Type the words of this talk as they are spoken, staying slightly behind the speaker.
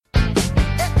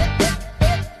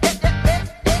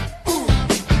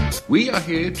We are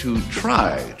here to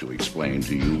try to explain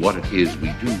to you what it is we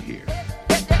do here.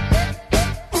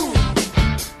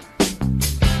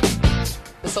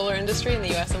 The solar industry in the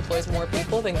U.S. employs more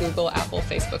people than Google, Apple,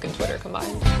 Facebook, and Twitter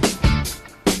combined.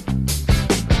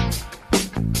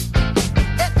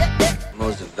 The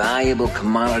most valuable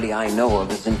commodity I know of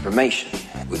is information.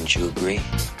 Wouldn't you agree?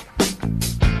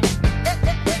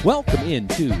 Welcome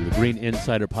into the Green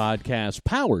Insider Podcast,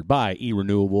 powered by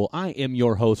eRenewable. I am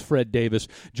your host, Fred Davis,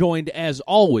 joined as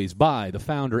always by the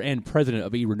founder and president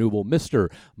of eRenewable,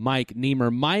 Mr. Mike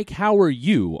Niemer. Mike, how are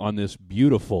you on this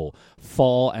beautiful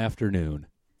fall afternoon?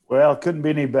 Well, it couldn't be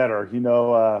any better. You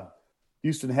know,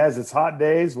 Houston has its hot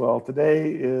days. Well, today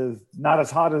is not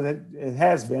as hot as it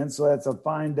has been, so that's a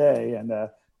fine day. And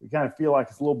we kind of feel like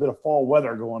it's a little bit of fall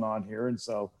weather going on here. And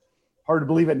so hard to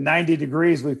believe at 90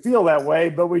 degrees we feel that way,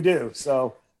 but we do.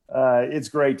 So it's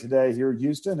great today here in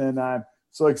Houston, and I'm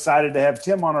so excited to have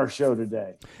Tim on our show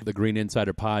today. The Green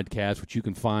Insider Podcast, which you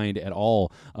can find at all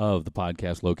of the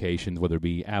podcast locations, whether it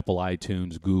be Apple,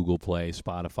 iTunes, Google Play,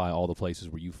 Spotify, all the places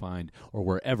where you find or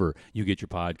wherever you get your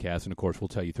podcasts. And, of course, we'll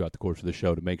tell you throughout the course of the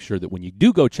show to make sure that when you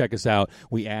do go check us out,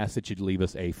 we ask that you leave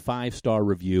us a 5-star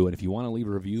review. And if you want to leave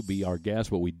a review, be our guest,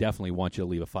 but we definitely want you to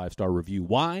leave a 5-star review.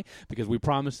 Why? Because we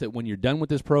promise that when you're done with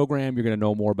this program, you're going to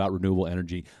know more about renewable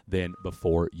energy than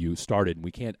before you started. And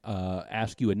we can't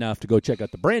ask you enough to go check out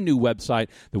the brand new website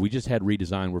that we just had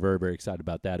redesigned. We're very, very excited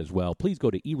about that as well. Please go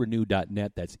to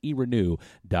erenew.net. That's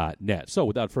erenew.net. So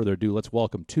without further ado, let's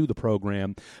welcome to the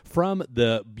program from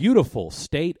the beautiful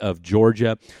state of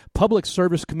Georgia, Public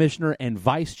Service Commissioner and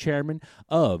Vice Chairman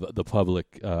of the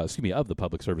Public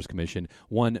Service Commission,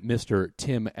 one Mr.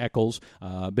 Tim Echols.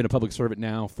 Been a public servant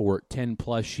now for 10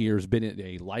 plus years, been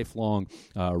a lifelong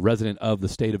resident of the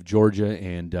state of Georgia,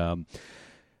 and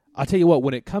I'll tell you what,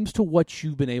 when it comes to what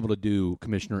you've been able to do,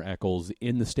 Commissioner Echols,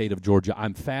 in the state of Georgia,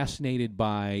 I'm fascinated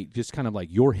by just kind of like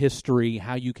your history,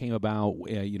 how you came about,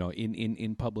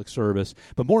 in public service,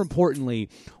 but more importantly,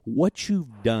 what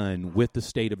you've done with the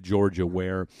state of Georgia,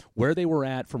 where they were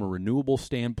at from a renewable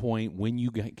standpoint when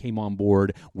you came on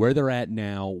board, where they're at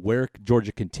now, where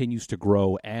Georgia continues to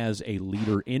grow as a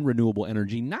leader in renewable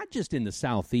energy, not just in the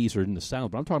Southeast or in the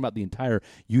South, but I'm talking about the entire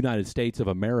United States of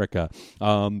America.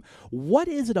 What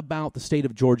is it about the state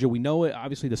of Georgia? We know it,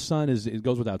 obviously the sun it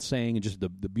goes without saying, and just the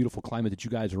beautiful climate that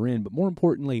you guys are in, but more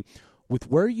importantly, with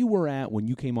where you were at when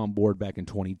you came on board back in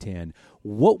 2010,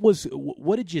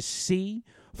 what did you see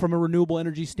from a renewable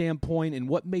energy standpoint, and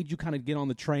what made you kind of get on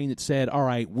the train that said, all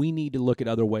right, we need to look at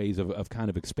other ways of kind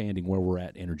of expanding where we're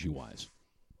at energy-wise?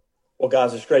 Well,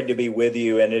 guys, it's great to be with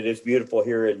you, and it is beautiful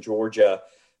here in Georgia.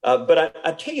 But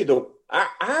I tell you,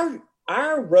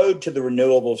 our road to the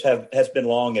renewables has been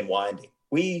long and winding.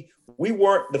 We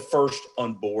weren't the first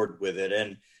on board with it.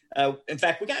 And in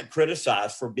fact, we got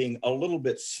criticized for being a little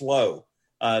bit slow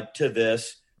to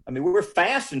this. I mean, we were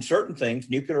fast in certain things,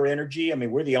 nuclear energy. I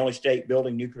mean, we're the only state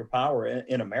building nuclear power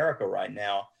in America right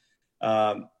now,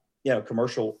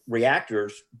 commercial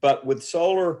reactors. But with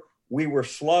solar, we were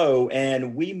slow,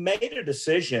 and we made a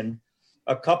decision.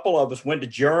 A couple of us went to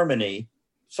Germany,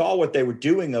 saw what they were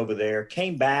doing over there,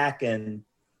 came back and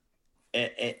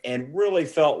really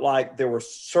felt like there were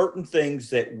certain things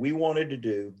that we wanted to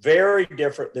do very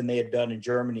different than they had done in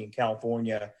Germany and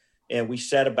California. And we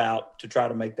set about to try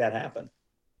to make that happen.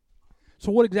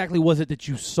 So what exactly was it that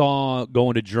you saw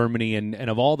going to Germany, and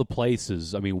of all the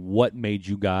places, I mean, what made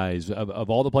you guys, of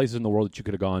all the places in the world that you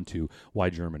could have gone to, why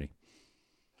Germany?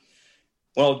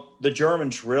 Well, the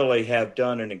Germans really have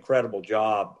done an incredible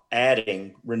job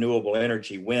adding renewable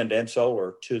energy, wind and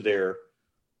solar, to their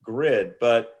grid.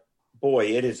 But boy,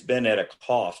 it has been at a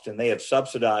cost, and they have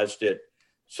subsidized it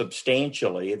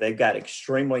substantially. They've got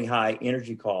extremely high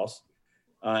energy costs.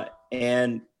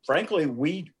 And frankly,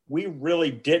 we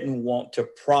really didn't want to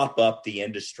prop up the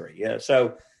industry. Yeah,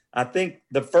 so I think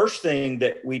the first thing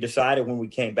that we decided when we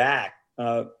came back,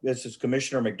 this is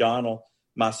Commissioner McDonnell,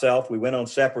 myself, we went on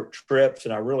separate trips,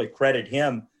 and I really credit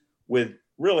him with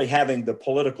really having the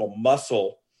political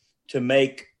muscle to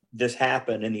make this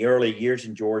happen in the early years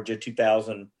in Georgia,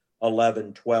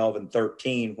 2011, 12, and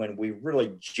 13, when we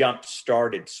really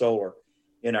jump-started solar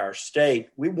in our state.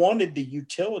 We wanted the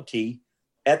utility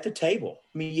at the table.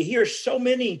 I mean, you hear so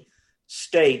many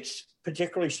states,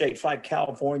 particularly states like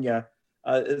California,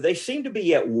 they seem to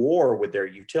be at war with their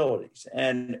utilities.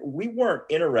 And we weren't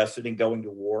interested in going to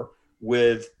war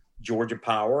with Georgia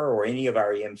Power or any of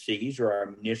our EMCs or our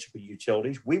municipal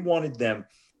utilities. We wanted them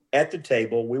at the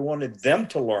table. We wanted them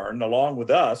to learn along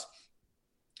with us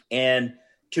and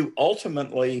to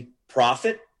ultimately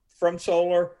profit from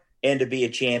solar and to be a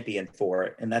champion for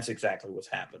it. And that's exactly what's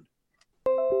happened.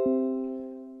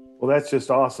 Well, that's just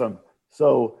awesome.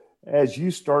 So as you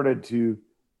started to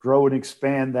grow and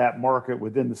expand that market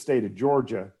within the state of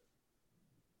Georgia,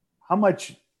 how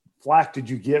much flack did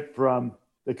you get from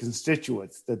the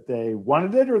constituents that they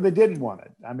wanted it or they didn't want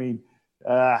it? I mean,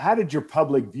 how did your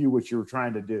public view what you were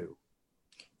trying to do?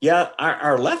 Yeah,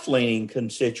 our left-leaning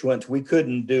constituents, we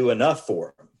couldn't do enough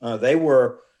for them. They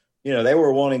were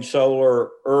wanting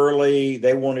solar early.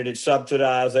 They wanted it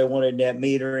subsidized. They wanted net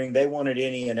metering. They wanted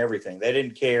any and everything. They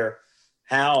didn't care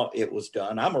how it was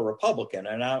done. I'm a Republican,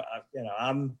 and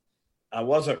I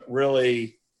wasn't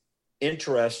really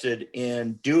interested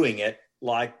in doing it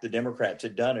like the Democrats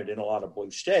had done it in a lot of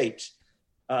blue states.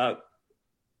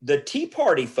 The Tea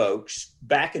Party folks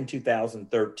back in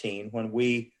 2013, when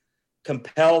we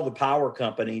compelled the power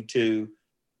company to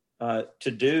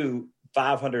do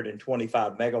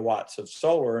 525 megawatts of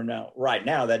solar. Now, right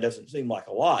now, that doesn't seem like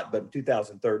a lot, but in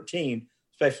 2013,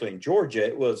 especially in Georgia,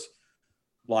 it was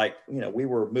like, we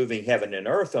were moving heaven and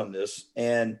earth on this.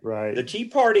 And right. The Tea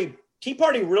Party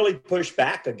really pushed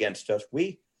back against us.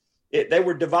 They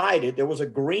were divided. There was a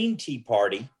Green Tea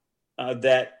Party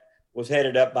that was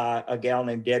headed up by a gal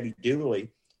named Debbie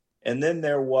Dooley. And then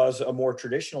there was a more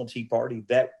traditional Tea Party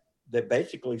that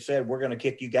basically said, we're going to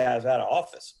kick you guys out of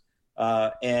office.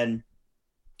 And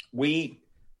we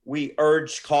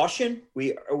urged caution.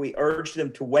 We urged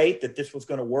them to wait, that this was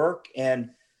going to work.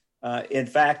 And in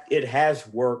fact, it has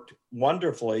worked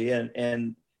wonderfully.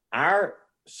 And our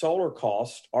solar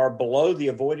costs are below the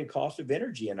avoided cost of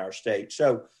energy in our state.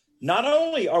 So not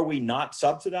only are we not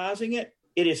subsidizing it,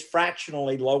 it is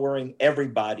fractionally lowering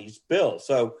everybody's bill.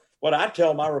 So what I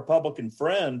tell my Republican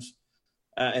friends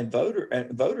and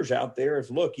voters out there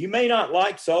is, look, you may not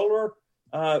like solar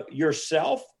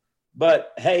yourself,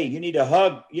 but hey, you need to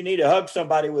hug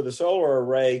somebody with a solar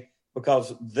array,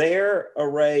 because their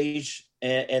arrays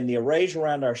and the arrays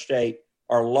around our state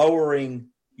are lowering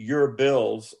your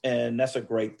bills, and that's a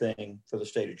great thing for the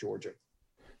state of Georgia.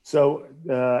 So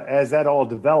as that all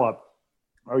developed,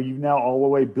 are you now all the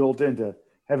way built into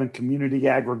having community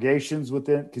aggregations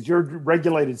within? Because you're a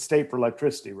regulated state for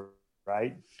electricity,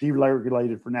 right?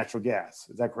 Deregulated for natural gas.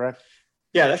 Is that correct?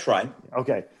 Yeah, that's right.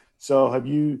 Okay. So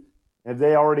have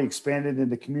they already expanded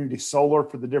into community solar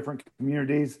for the different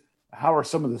communities? How are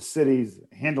some of the cities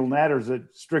handling that? Or is it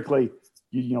strictly,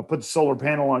 put the solar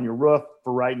panel on your roof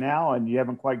for right now, and you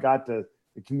haven't quite got to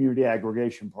the community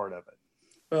aggregation part of it?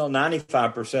 Well,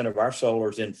 95% of our solar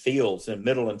is in fields in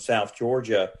middle and South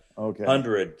Georgia. Okay.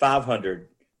 100, 500,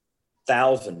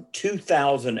 1,000,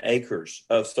 2,000 acres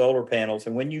of solar panels.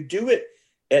 And when you do it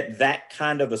at that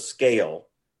kind of a scale,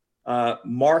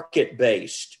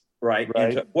 market-based, right?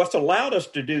 And so what's allowed us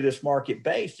to do this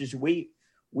market-based is we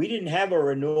didn't have a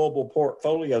renewable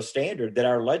portfolio standard that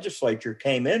our legislature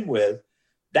came in with.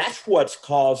 That's what's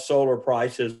caused solar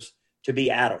prices to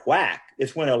be out of whack.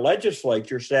 It's when a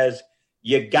legislature says,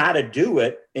 you got to do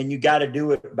it, and you got to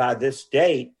do it by this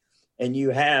date, and you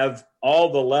have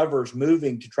all the levers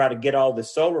moving to try to get all the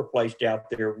solar placed out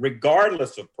there,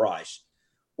 regardless of price,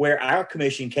 where our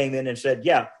commission came in and said,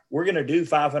 yeah, we're going to do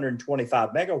 525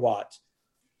 megawatts,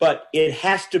 but it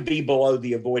has to be below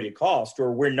the avoided cost,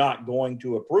 or we're not going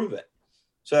to approve it.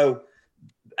 So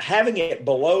having it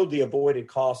below the avoided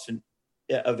cost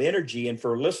of energy, and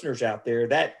for listeners out there,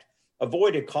 that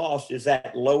avoided cost is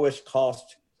that lowest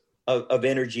cost of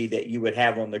energy that you would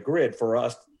have on the grid. For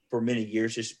us, for many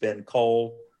years, it's been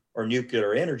coal or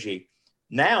nuclear energy.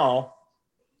 Now,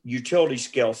 utility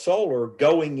scale solar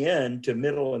going into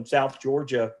middle and South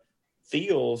Georgia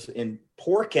fields in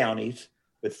poor counties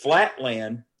with flat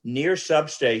land near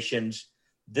substations,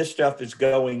 this stuff is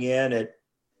going in at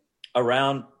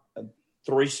around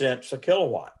 3 cents a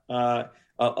kilowatt, a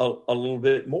little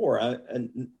bit more,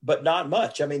 but not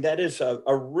much. I mean, that is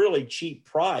a really cheap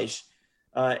price.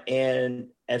 And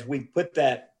as we put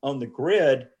that on the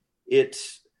grid,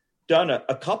 it's done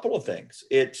a couple of things.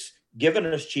 It's given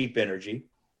us cheap energy,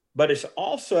 but it's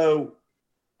also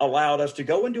allowed us to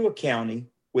go into a county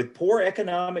with poor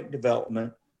economic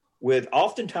development, with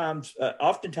oftentimes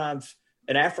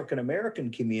an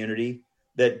African-American community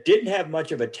that didn't have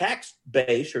much of a tax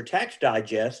base or tax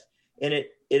digest. And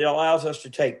it allows us to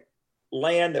take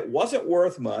land that wasn't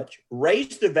worth much,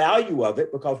 raise the value of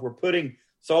it because we're putting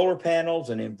solar panels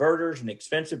and inverters and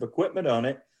expensive equipment on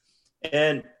it.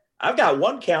 And I've got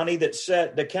one county that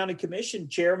said, the county commission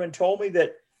chairman told me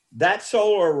that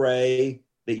solar array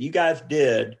that you guys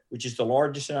did, which is the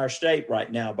largest in our state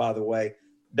right now, by the way,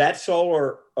 that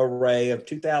solar array of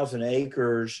 2,000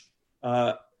 acres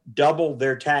doubled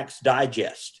their tax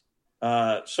digest.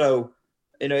 So,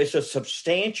 it's a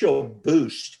substantial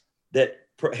boost that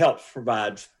helps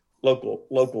provides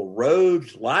local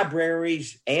roads,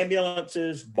 libraries,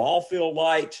 ambulances, ball field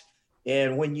lights.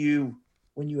 And when you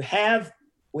have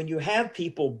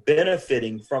people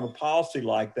benefiting from a policy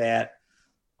like that,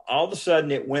 all of a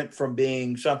sudden it went from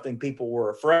being something people were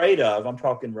afraid of. I'm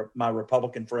talking my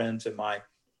Republican friends and my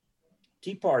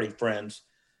Tea Party friends,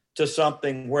 to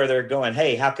something where they're going,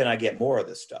 hey, how can I get more of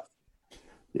this stuff?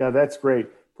 Yeah, that's great.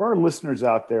 For our listeners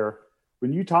out there,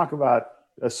 when you talk about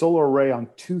a solar array on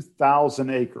 2,000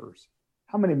 acres,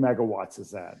 how many megawatts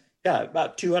is that? Yeah,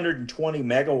 about 220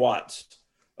 megawatts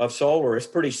of solar. Is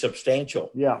pretty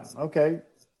substantial. Yeah, okay.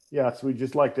 Yeah, so we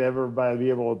just like to have everybody be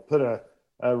able to put a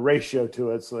ratio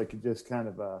to it so they can just kind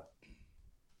of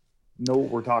know what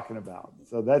we're talking about.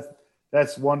 So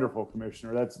that's wonderful,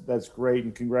 Commissioner. That's great,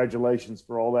 and congratulations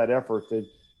for all that effort that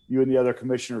you and the other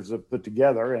commissioners have put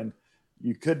together. And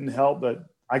I couldn't help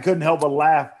but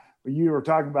laugh when you were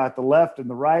talking about the left and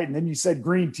the right, and then you said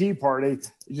Green Tea Party.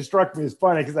 It just struck me as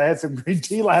funny because I had some green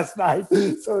tea last night,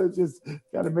 so it just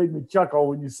kind of made me chuckle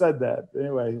when you said that.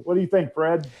 Anyway, what do you think,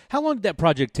 Fred? How long did that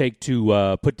project take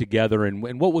to put together,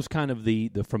 and what was kind of the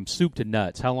from soup to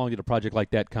nuts? How long did a project like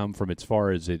that come from, as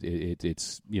far as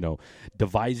it's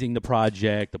devising the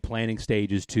project, the planning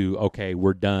stages, to okay,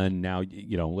 we're done now,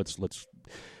 let's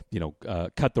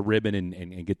cut the ribbon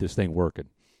and get this thing working?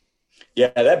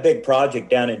 Yeah, that big project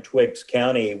down in Twiggs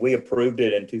County, we approved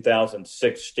it in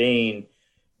 2016,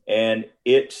 and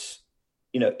it's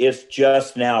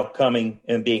just now coming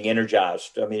and being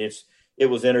energized. I mean, it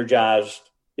was energized,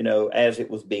 as it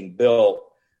was being built,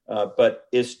 but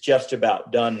it's just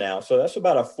about done now. So that's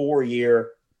about a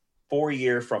 4-year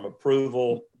from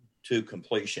approval to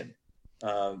completion.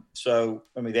 So,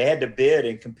 I mean, they had to bid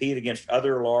and compete against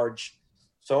other large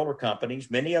solar companies,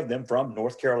 many of them from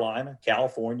North Carolina,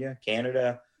 California,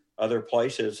 Canada, other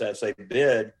places, as they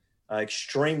bid,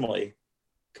 extremely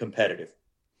competitive.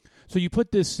 So you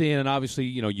put this in, and obviously,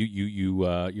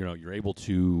 you're able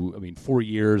to. I mean, 4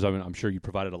 years. I mean, I'm sure you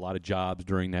provided a lot of jobs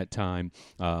during that time,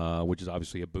 which is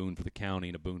obviously a boon for the county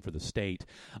and a boon for the state.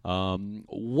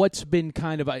 What's been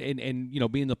kind of, and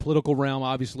being in the political realm,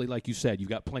 obviously, like you said, you've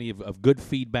got plenty of good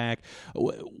feedback.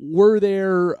 Are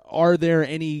there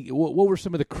any? What were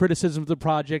some of the criticisms of the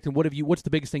project, and what's the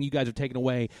biggest thing you guys have taken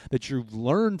away that you've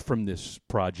learned from this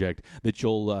project that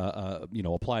you'll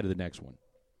apply to the next one?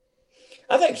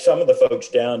 I think some of the folks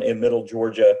down in Middle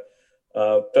Georgia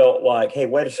felt like, hey,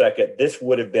 wait a second, this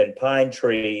would have been pine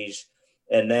trees,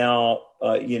 and now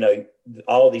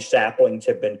all of these saplings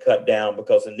have been cut down,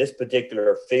 because in this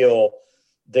particular field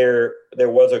there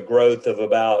was a growth of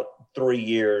about 3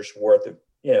 years worth of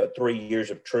 3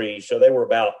 years of trees, so they were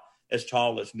about as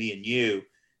tall as me and you,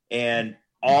 and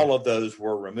all of those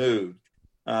were removed,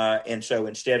 and so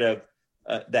instead of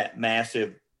that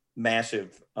massive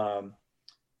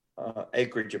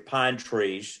acreage of pine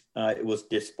trees, it was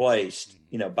displaced,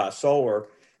 by solar.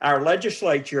 Our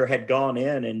legislature had gone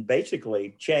in and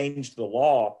basically changed the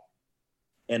law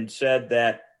and said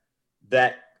that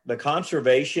the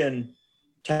conservation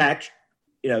tax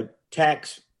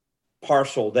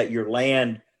parcel that your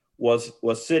land was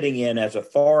sitting in as a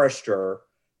forester,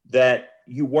 that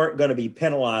you weren't going to be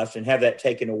penalized and have that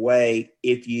taken away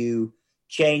if you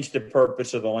changed the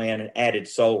purpose of the land and added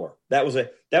solar. That was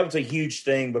a huge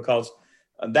thing, because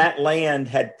that land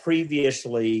had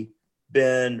previously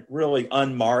been really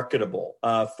unmarketable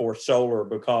for solar,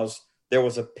 because there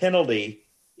was a penalty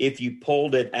if you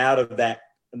pulled it out of that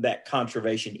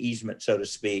conservation easement, so to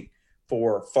speak,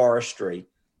 for forestry.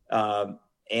 And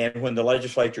when the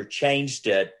legislature changed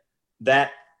it,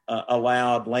 that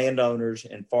allowed landowners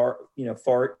and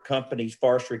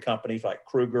forestry companies like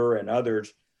Kruger and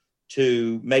others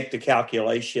to make the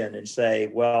calculation and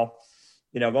say, well,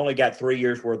 I've only got 3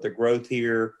 years worth of growth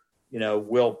here.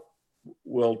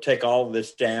 We'll take all of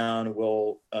this down.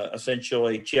 We'll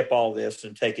essentially chip all this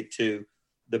and take it to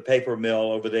the paper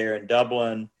mill over there in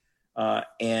Dublin.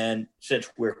 And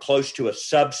since we're close to a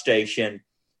substation,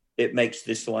 it makes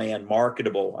this land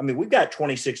marketable. I mean, we've got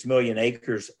 26 million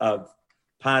acres of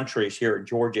pine trees here in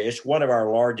Georgia. It's one of our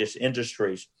largest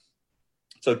industries.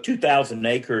 So 2,000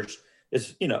 acres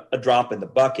is, a drop in the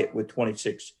bucket with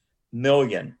 26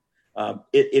 million.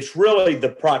 It's really the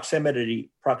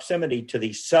proximity to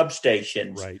these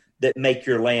substations that make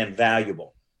your land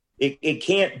valuable. It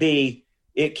can't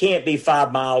be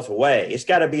 5 miles away. It's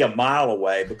got to be a mile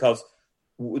away, because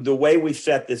the way we've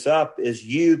set this up is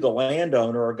you, the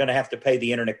landowner, are going to have to pay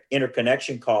the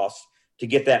interconnection costs to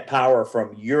get that power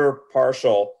from your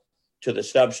parcel to the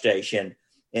substation.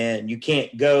 And you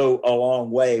can't go a long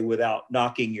way without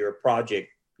knocking your project,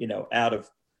 out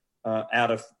of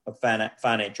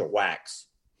financial wax.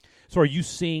 So are you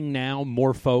seeing now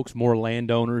more folks, more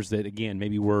landowners that, again,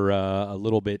 maybe were a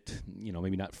little bit,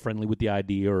 maybe not friendly with the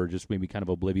idea or just maybe kind of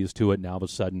oblivious to it. Now, all of a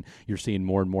sudden, you're seeing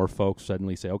more and more folks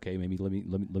suddenly say, okay, maybe let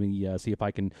me see if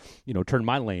I can, turn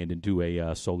my land into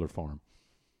a solar farm.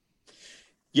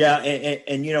 Yeah,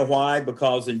 and you know why?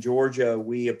 Because in Georgia,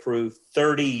 we approve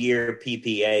 30-year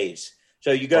PPAs.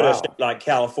 So you go to a state like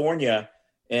California,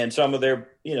 and some of their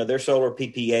solar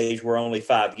PPAs were only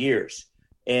 5 years.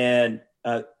 And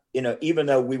even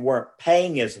though we weren't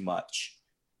paying as much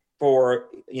for,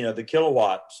 the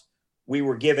kilowatts, we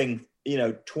were giving,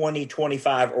 20,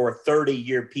 25 or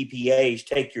 30-year PPAs,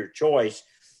 take your choice.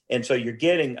 And so you're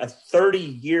getting a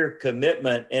 30-year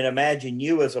commitment. And imagine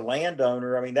you as a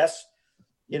landowner. I mean, that's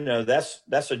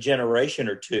a generation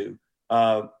or two,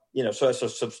 so it's a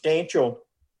substantial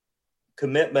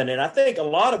commitment. And I think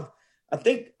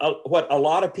what a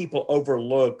lot of people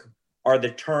overlook are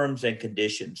the terms and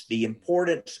conditions, the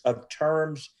importance of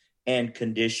terms and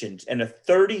conditions. And a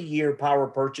 30-year power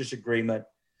purchase agreement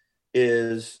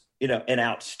is, an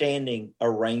outstanding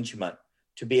arrangement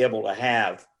to be able to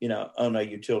have, on a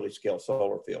utility scale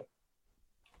solar field.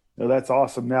 No, that's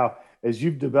awesome. Now, as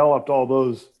you've developed all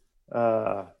those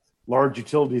large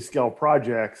utility scale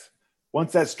projects,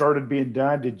 once that started being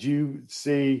done, did you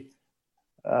see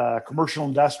commercial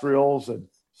industrials and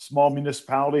small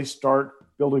municipalities start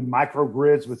building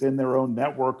microgrids within their own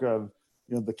network of,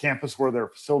 the campus where their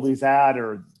facilities at,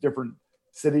 or different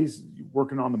cities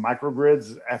working on the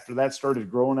microgrids after that started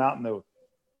growing out in the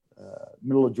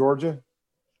middle of Georgia?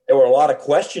 There were a lot of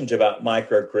questions about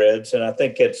microgrids, and I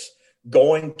think it's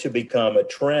going to become a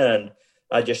trend.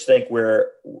 I just think we're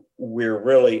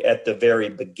really at the very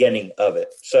beginning of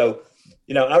it. So,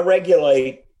 I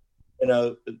regulate,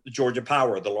 Georgia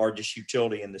Power, the largest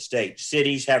utility in the state.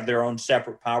 Cities have their own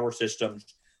separate power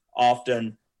systems,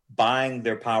 often buying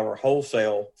their power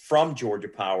wholesale from Georgia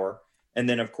Power. And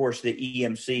then, of course, the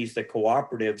EMCs, the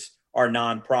cooperatives, are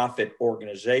nonprofit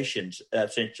organizations,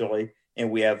 essentially,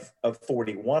 and we have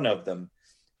 41 of them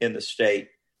in the state.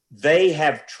 They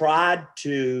have tried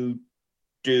to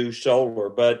do solar,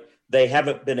 but they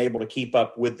haven't been able to keep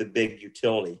up with the big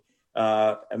utility.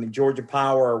 Georgia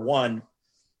Power, one,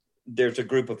 there's a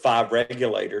group of 5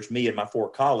 regulators, me and my 4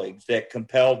 colleagues, that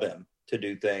compel them to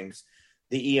do things.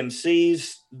 The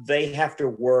EMCs, they have to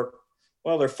work,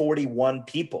 they're 41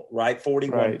 people, right?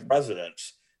 41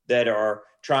 presidents that are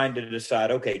trying to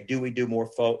decide, okay, do we do more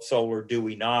solar? Do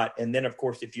we not? And then, of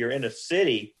course, if you're in a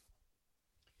city,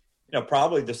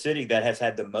 probably the city that has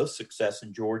had the most success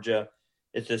in Georgia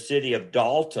is the city of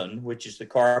Dalton, which is the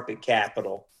carpet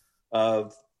capital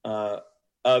of the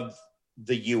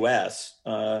U.S.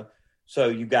 So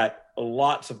you've got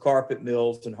lots of carpet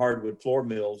mills and hardwood floor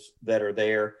mills that are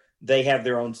there. They have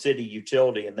their own city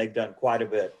utility, and they've done quite a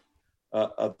bit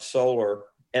of solar.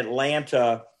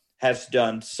 Atlanta has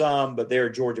done some, but they're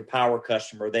a Georgia Power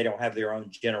customer. They don't have their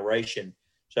own generation.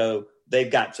 So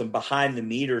they've got some behind the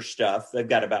meter stuff. They've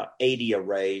got about 80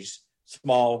 arrays,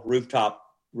 small rooftop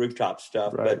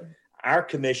stuff. Right. But our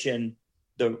commission,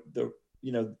 the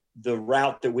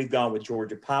route that we've gone with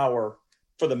Georgia Power,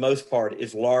 for the most part,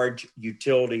 is large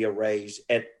utility arrays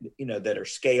that are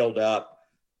scaled up,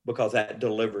 because that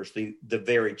delivers the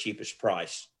very cheapest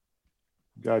price.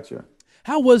 Gotcha.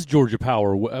 How was Georgia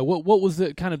Power? What was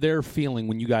the kind of their feeling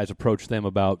when you guys approached them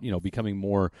about becoming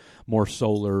more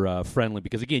solar friendly?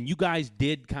 Because again, you guys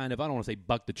did kind of, I don't want to say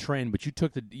buck the trend, but you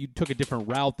took a different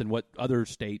route than what other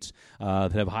states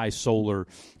that have high solar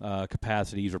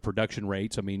capacities or production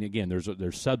rates. I mean, again, there's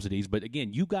subsidies, but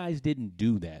again, you guys didn't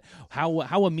do that.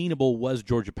 How amenable was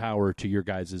Georgia Power to your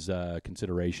guys'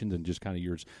 considerations and just kind of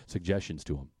your suggestions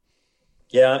to them?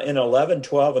 Yeah, in 11,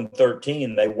 12, and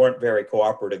 13, they weren't very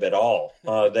cooperative at all.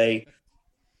 They're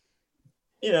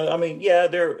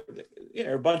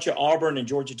a bunch of Auburn and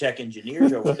Georgia Tech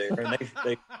engineers over there, and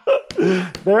they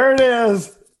there it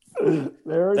is.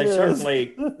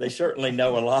 They certainly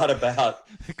know a lot about.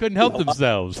 They couldn't help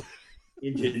themselves.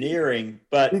 Engineering,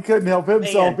 but he couldn't help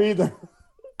himself either.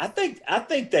 I think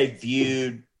they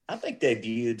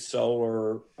viewed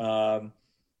solar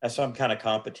as some kind of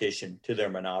competition to their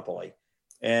monopoly.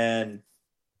 And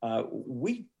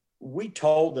we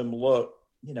told them, look,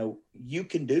 you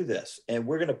can do this, and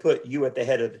we're going to put you at the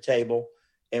head of the table,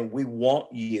 and we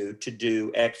want you to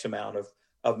do X amount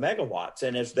of megawatts.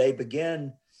 And as they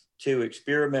begin to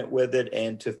experiment with it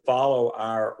and to follow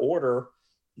our order,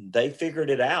 they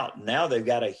figured it out. Now they've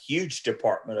got a huge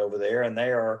department over there, and they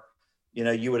are,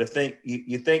 you would have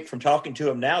you think from talking to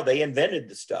them now, they invented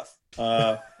the stuff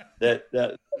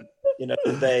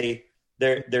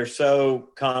they're so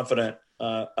confident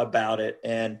about it.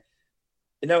 And,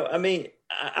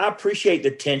 I appreciate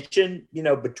the tension,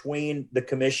 between the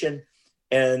commission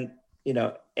and,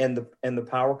 and the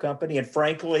power company. And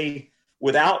frankly,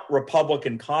 without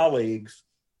Republican colleagues,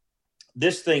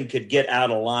 this thing could get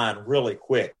out of line really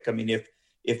quick. I mean,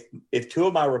 if two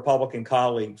of my Republican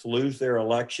colleagues lose their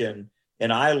election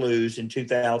and I lose in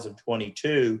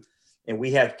 2022, and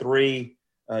we have three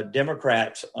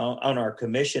Democrats on our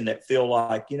commission that feel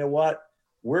like, you know what,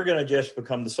 we're going to just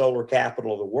become the solar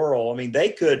capital of the world. I mean, they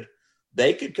could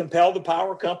compel the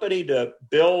power company to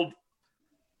build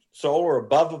solar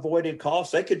above avoided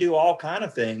costs. They could do all kind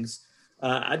of things.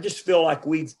 I just feel like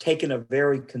we've taken a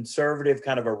very conservative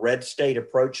kind of a red state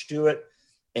approach to it.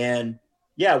 And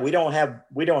yeah, we don't have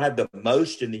the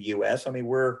most in the U.S. I mean,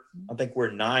 I think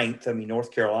we're ninth. I mean,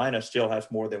 North Carolina still has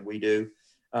more than we do.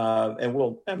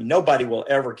 And nobody will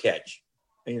ever catch,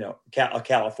 a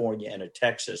California and a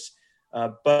Texas.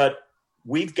 But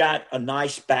we've got a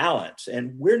nice balance,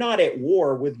 and we're not at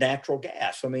war with natural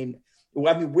gas. I mean,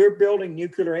 we're building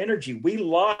nuclear energy. We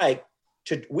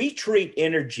treat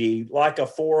energy like a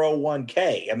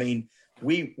 401k. I mean,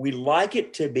 we like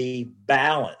it to be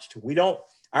balanced.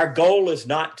 Our goal is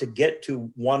not to get to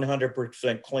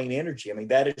 100% clean energy. I mean,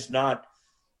 that is not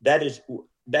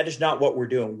what we're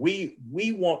doing.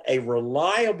 We want a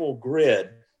reliable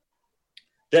grid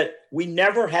that we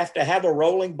never have to have a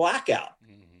rolling blackout,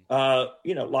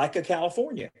 like a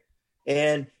California.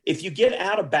 And if you get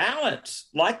out of balance,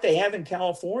 like they have in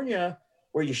California,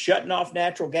 where you're shutting off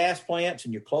natural gas plants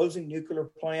and you're closing nuclear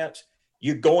plants,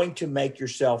 you're going to make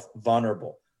yourself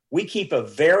vulnerable. We keep a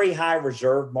very high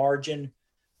reserve margin,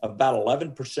 about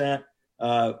 11%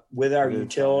 with our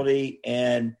utility,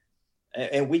 and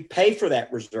we pay for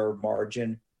that reserve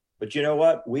margin. But you know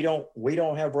what? We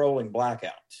don't have rolling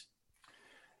blackouts.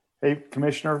 Hey,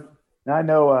 Commissioner, now I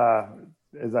know,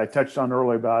 as I touched on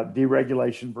earlier about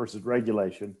deregulation versus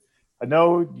regulation, I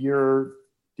know you're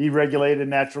deregulated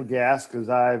natural gas because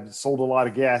I've sold a lot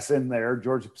of gas in there.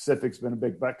 Georgia Pacific's been a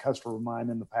big customer of mine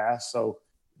in the past, so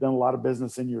done a lot of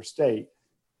business in your state.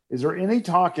 Is there any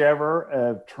talk ever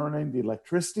of turning the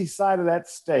electricity side of that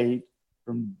state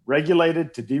from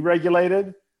regulated to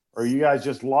deregulated, or are you guys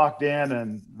just locked in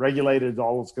and regulated is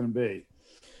all it's going to be?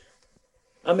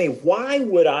 I mean, why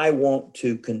would I want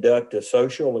to conduct a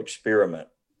social experiment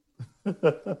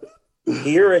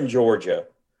here in Georgia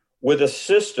with a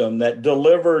system that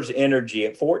delivers energy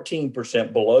at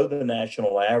 14% below the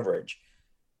national average,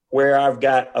 where I've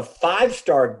got a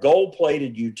 5-star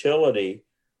gold-plated utility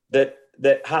that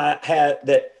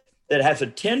has a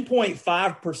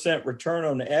 10.5% return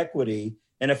on equity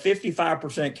and a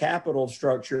 55% capital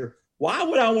structure? Why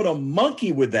would I want to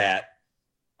monkey with that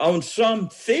on some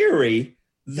theory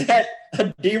that a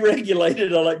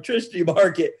deregulated electricity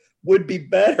market would be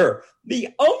better? The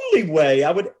only way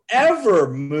I would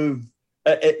ever move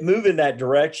in that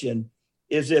direction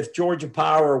is if Georgia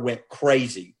Power went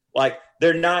crazy. Like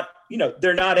they're not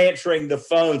answering the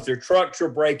phones. Their trucks are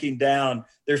breaking down.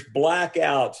 There's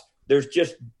blackouts. There's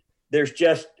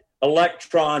just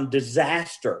electron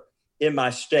disaster in my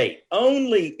state.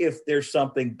 Only if there's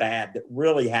something bad that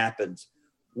really happens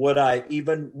would I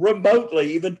even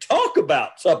remotely even talk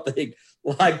about something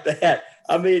like that.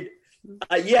 I mean,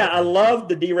 I love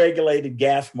the deregulated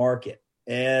gas market.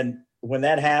 And when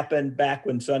that happened back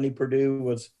when Sonny Perdue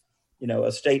was,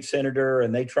 a state senator,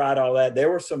 and they tried all that,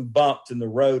 there were some bumps in the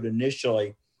road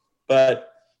initially, but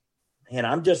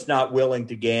I'm just not willing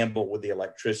to gamble with the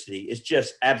electricity. It's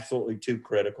just absolutely too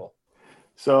critical.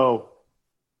 So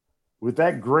with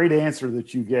that great answer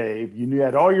that you gave, you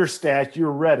had all your stats, you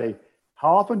were ready.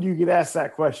 How often do you get asked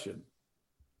that question?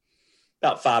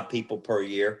 About 5 people per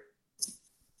year.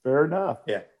 Fair enough.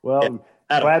 Yeah. Well,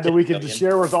 glad that we could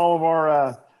share with all of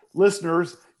our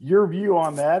listeners your view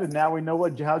on that, and now we know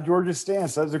how Georgia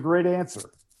stands. So that's a great answer.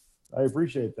 I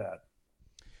appreciate that.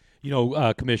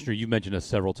 Commissioner, you mentioned us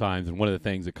several times, and one of the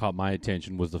things that caught my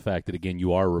attention was the fact that, again,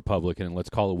 you are a Republican, and let's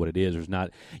call it what it is.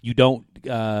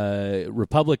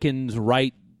 Republicans,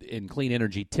 right, and clean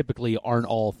energy typically aren't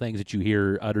all things that you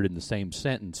hear uttered in the same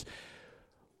sentence.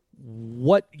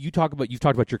 What you've talked about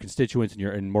your constituents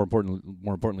and more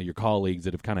importantly your colleagues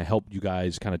that have kind of helped you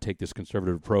guys kind of take this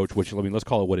conservative approach, which, let's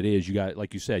call it what it is. You guys,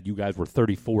 like you said, you guys were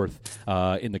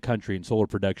 34th in the country in solar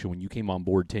production when you came on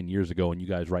board 10 years ago, and you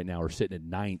guys right now are sitting at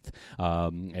 9th,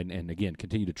 and again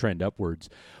continue to trend upwards.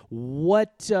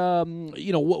 What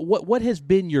has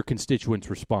been your constituents'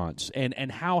 response,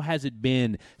 and how has it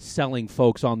been selling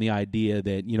folks on the idea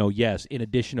that, yes, in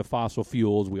addition to fossil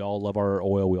fuels, we all love our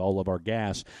oil, we all love our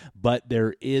gas, but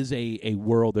there is a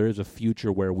world, there is a future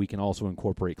where we can also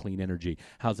incorporate clean energy.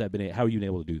 How have you been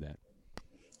able to do that?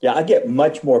 Yeah, I get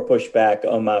much more pushback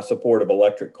on my support of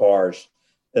electric cars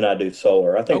than I do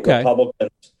solar. Okay.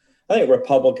 I think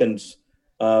Republicans,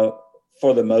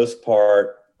 for the most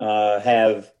part,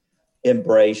 have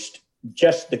embraced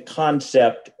just the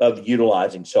concept of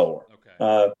utilizing solar.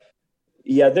 Okay.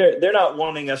 Yeah, they're not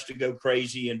wanting us to go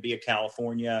crazy and be a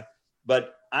California,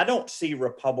 but I don't see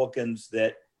Republicans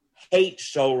that hate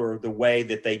solar the way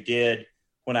that they did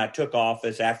when I took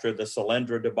office after the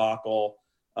Solyndra debacle,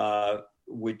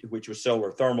 which was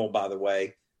solar thermal, by the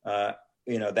way. That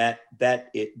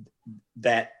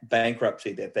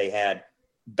bankruptcy that they had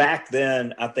back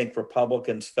then. I think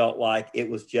Republicans felt like it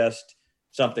was just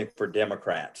something for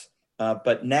Democrats,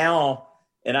 but now,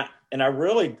 and I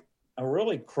really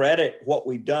credit what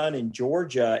we've done in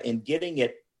Georgia in getting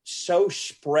it so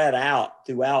spread out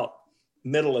throughout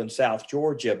middle and South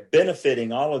Georgia,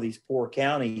 benefiting all of these poor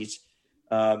counties.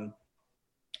 And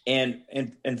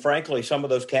frankly, some of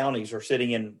those counties are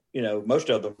sitting in, most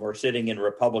of them are sitting in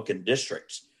Republican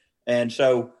districts. And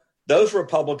so those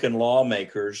Republican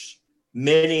lawmakers,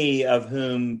 many of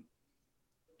whom,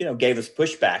 gave us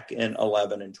pushback in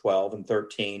 11 and 12 and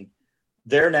 13,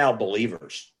 they're now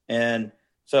believers. And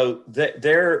so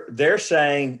they're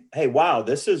saying, hey, wow,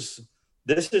 this has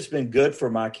been good for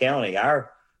my county.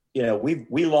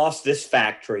 We lost this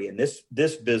factory and this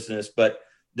business, but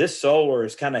this solar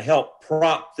has kind of helped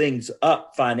prop things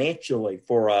up financially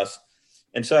for us.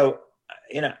 And so,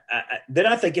 then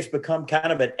I think it's become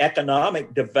kind of an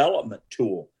economic development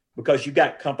tool, because you've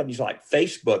got companies like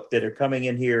Facebook that are coming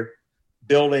in here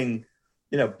building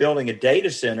a data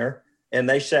center, and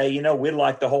they say, we'd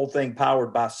like the whole thing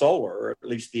powered by solar, or at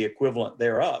least the equivalent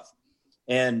thereof.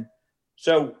 And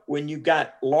so when you've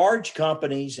got large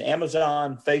companies,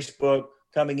 Amazon, Facebook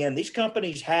coming in, these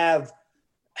companies have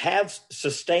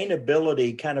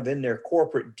sustainability kind of in their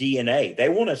corporate DNA. They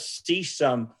want to see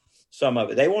some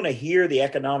of it. They want to hear the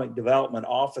economic development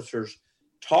officers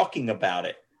talking about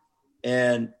it.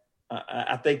 And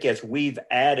I think as we've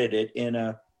added it in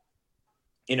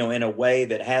a way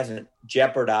that hasn't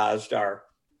jeopardized our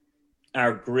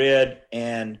grid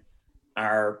and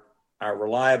our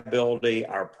reliability,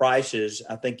 our prices,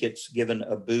 I think it's given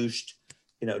a boost,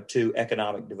 to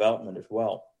economic development as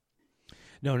well.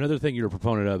 No, another thing you're a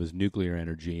proponent of is nuclear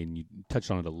energy, and you touched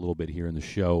on it a little bit here in the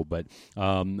show. But,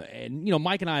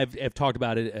 Mike and I have talked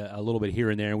about it a little bit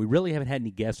here and there, and we really haven't had any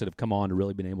guests that have come on to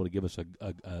really been able to give us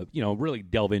really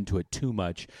delve into it too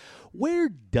much. Where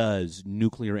does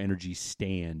nuclear energy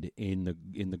stand in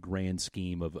the grand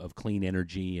scheme of clean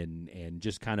energy, and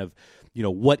just kind of,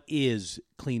 what is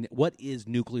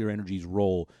nuclear energy's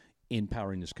role in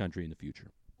powering this country in the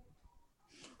future?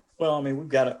 Well, we've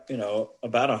got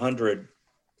about 100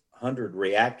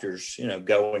 reactors,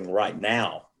 going right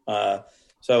now.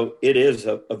 So it is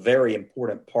a very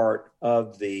important part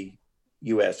of the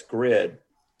U.S. grid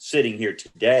sitting here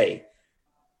today.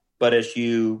 But as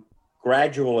you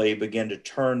gradually begin to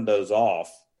turn those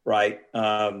off, right,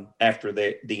 after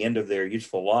the end of their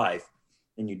useful life,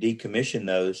 and you decommission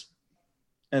those,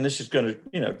 and this is going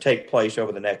to, take place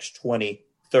over the next 20,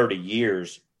 30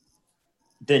 years,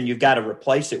 then you've got to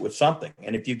replace it with something.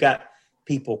 And if you've got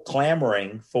people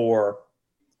clamoring for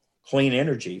clean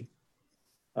energy,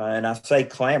 and I say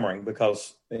clamoring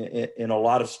because in a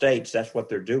lot of states, that's what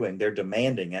they're doing. They're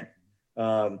demanding it.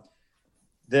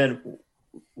 Then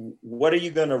what are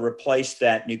you going to replace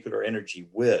that nuclear energy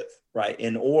with, right,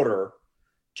 in order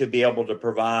to be able to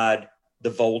provide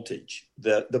the voltage,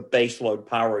 the base load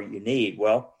power you need?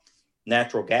 Well,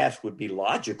 natural gas would be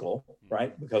logical,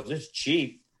 right, because it's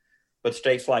cheap. But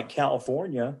states like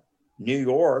California, New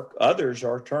York, others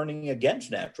are turning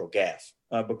against natural gas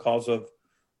because of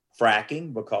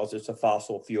fracking, because it's a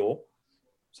fossil fuel.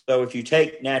 So if you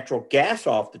take natural gas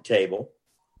off the table,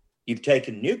 you've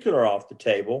taken nuclear off the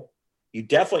table, you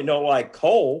definitely don't like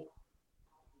coal.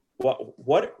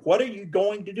 What are you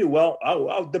going to do? Well,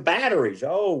 the batteries.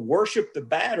 Oh, worship the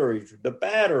batteries. The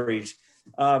batteries.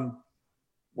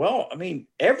 Well,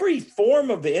 every form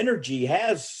of energy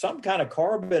has some kind of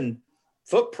carbon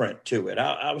footprint to it.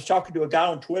 I was talking to a guy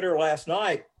on Twitter last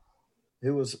night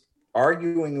who was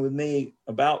arguing with me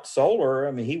about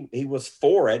solar. He was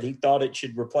for it. He thought it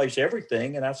should replace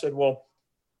everything. And I said, well,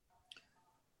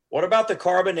 what about the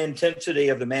carbon intensity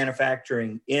of the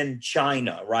manufacturing in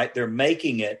China, right? They're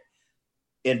making it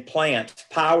in plants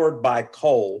powered by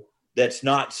coal that's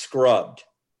not scrubbed.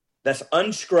 That's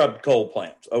unscrubbed coal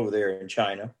plants over there in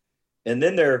China. And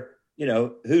then they're,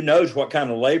 who knows what kind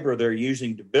of labor they're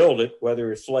using to build it,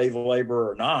 whether it's slave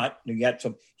labor or not. You got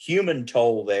some human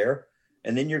toll there.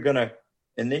 And then you're going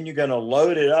to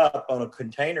load it up on a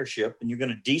container ship, and you're going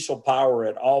to diesel power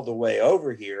it all the way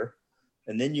over here.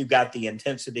 And then you got the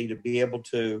intensity to be able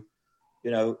to,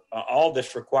 all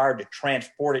that's required to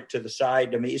transport it to the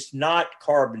site. I mean, it's not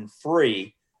carbon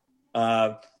free.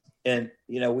 We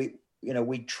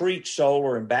treat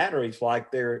solar and batteries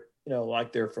like they're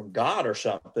from God or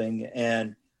something.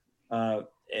 And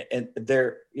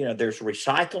there's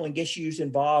recycling issues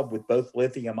involved with both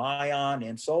lithium ion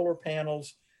and solar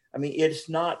panels. I mean, it's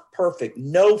not perfect.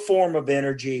 No form of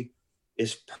energy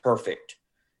is perfect.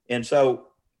 And so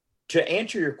to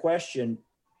answer your question,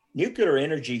 nuclear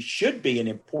energy should be an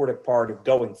important part of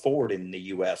going forward in the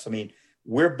U.S. I mean,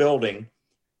 we're building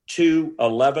 2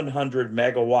 1,100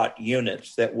 megawatt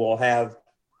units that will have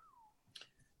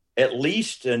at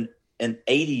least an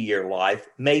 80-year life,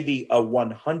 maybe a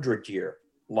 100-year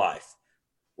life.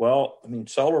 Well, I mean,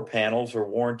 solar panels are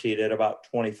warranted at about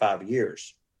 25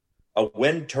 years. A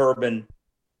wind turbine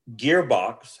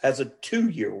gearbox has a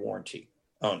 2-year warranty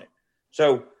on it.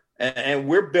 So, and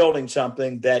we're building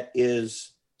something that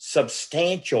is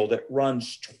substantial, that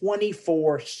runs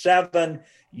 24/7.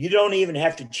 You don't even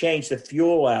have to change the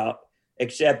fuel out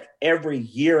except every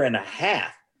year and a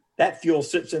half. That fuel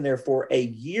sits in there for a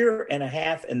year and a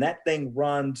half, and that thing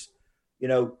runs,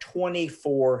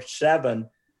 24/7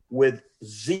 with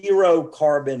zero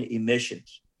carbon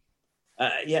emissions.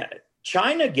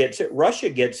 China gets it, Russia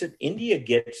gets it, India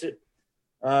gets it,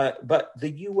 but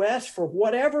the U.S., for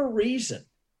whatever reason,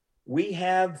 we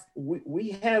have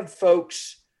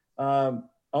folks on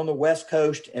the West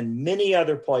Coast and many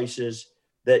other places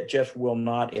that just will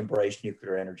not embrace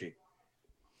nuclear energy.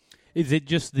 Is it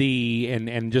just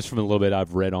and just from a little bit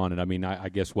I've read on it, I mean, I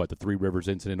guess the Three Rivers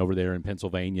incident over there in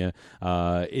Pennsylvania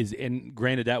and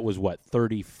granted that was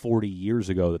 30, 40 years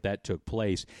ago that took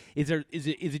place. Is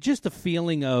it just a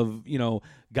feeling of,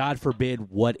 God forbid,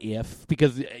 what if?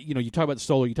 Because, you talk about the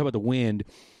solar, you talk about the wind,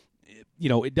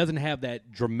 it doesn't have that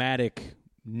dramatic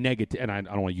negative, and I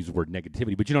don't want to use the word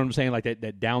negativity, but you know what I'm saying? Like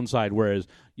that downside, whereas,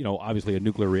 obviously a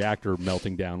nuclear reactor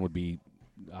melting down would be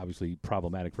obviously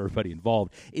problematic for everybody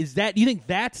involved. Do you think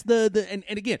that's and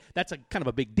again, that's a kind of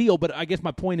a big deal, but I guess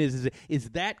my point is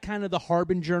that kind of the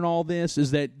harbinger in all this? Is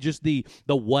that just the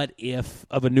what if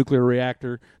of a nuclear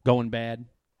reactor going bad?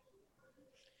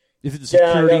 Is it the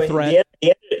security threat?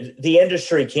 The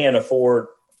industry can't afford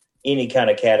any kind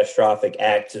of catastrophic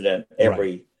accident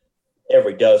every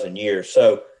dozen years.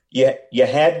 So you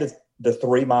had the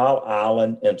 3 Mile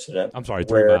Island incident. I'm sorry,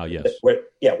 3 Mile, yes.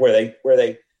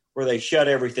 Where they shut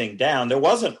everything down. There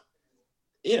wasn't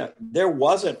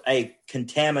a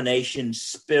contamination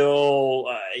spill.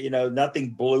 Nothing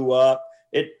blew up.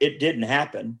 It didn't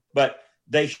happen, but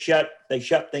they shut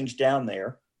things down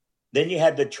there. Then you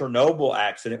had the Chernobyl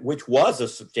accident, which was a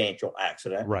substantial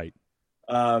accident, right?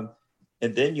 And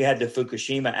then you had the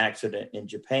Fukushima accident in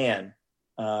Japan,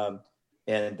 and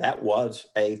that was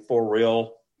a for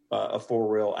real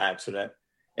accident.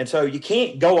 And so you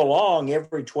can't go along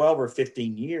every 12 or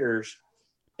 15 years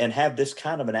and have this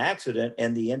kind of an accident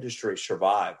and the industry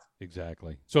survive.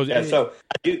 Exactly. So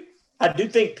I do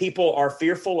think people are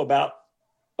fearful about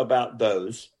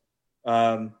those.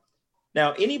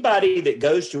 Now, anybody that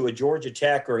goes to a Georgia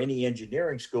Tech or any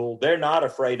engineering school, they're not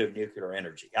afraid of nuclear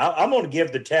energy. I'm going to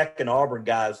give the Tech and Auburn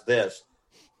guys this,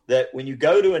 that when you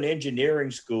go to an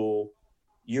engineering school,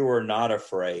 you are not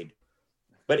afraid.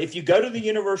 But if you go to the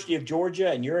University of Georgia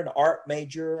and you're an art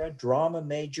major, a drama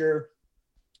major,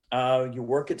 you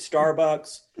work at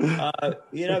Starbucks,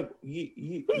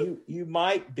 you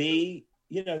might be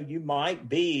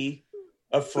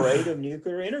afraid of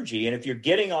nuclear energy. And if you're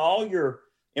getting all your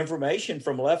information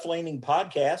from left-leaning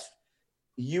podcasts,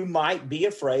 you might be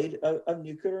afraid of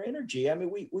nuclear energy. I mean,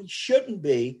 we shouldn't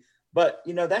be, but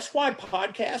that's why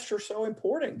podcasts are so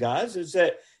important, guys, is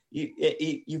that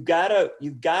you've got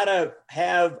to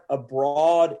have a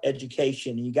broad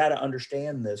education. You got to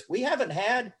understand this. We haven't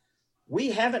had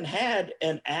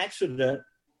an accident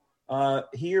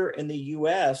here in the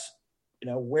U.S.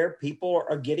 Where people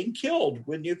are getting killed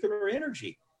with nuclear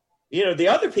energy. The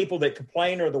other people that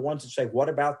complain are the ones that say, "What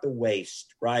about the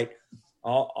waste?" Right?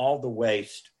 All the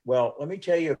waste. Well, let me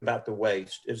tell you about the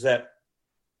waste. Is that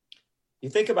you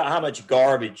think about how much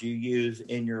garbage you use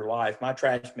in your life. My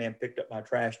trash man picked up my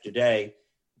trash today.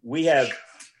 We have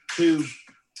two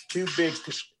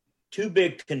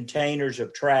big containers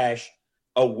of trash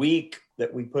a week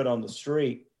that we put on the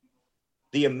street.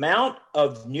 The amount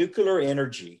of nuclear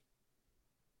energy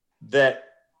that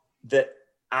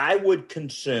I would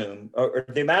consume, or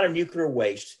the amount of nuclear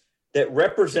waste that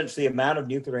represents the amount of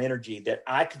nuclear energy that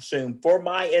I consume for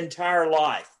my entire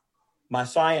life, my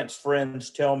science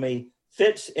friends tell me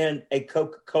fits in a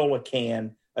Coca-Cola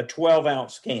can, a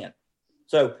 12-ounce can.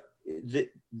 So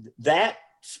that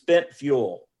spent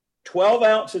fuel, 12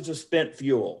 ounces of spent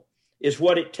fuel, is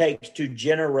what it takes to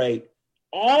generate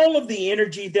all of the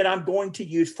energy that I'm going to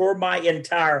use for my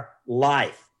entire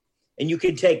life. And you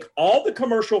can take all the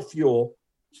commercial fuel,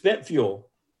 spent fuel,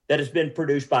 that has been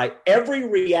produced by every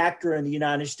reactor in the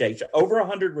United States, over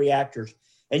 100 reactors,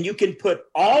 and you can put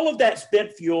all of that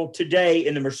spent fuel today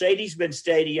in the Mercedes-Benz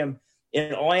Stadium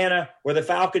in Atlanta, where the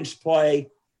Falcons play,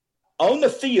 on the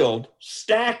field,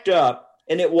 stacked up,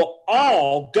 and it will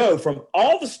all go from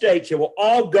all the states. It will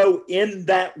all go in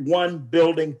that one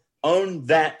building on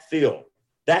that field.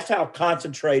 That's how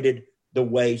concentrated the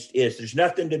waste is. There's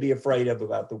nothing to be afraid of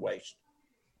about the waste.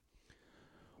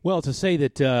 Well, to say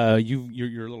that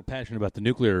you're a little passionate about the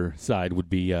nuclear side would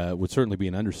certainly be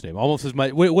an understatement. Almost as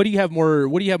much. What do you have more?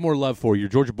 What do you have more love for? Your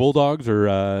Georgia Bulldogs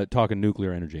or talking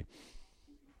nuclear energy?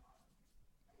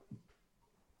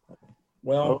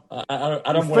 Well, I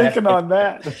don't want to thinking on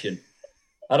that.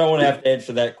 I don't want to have to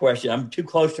answer that question. I'm too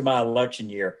close to my election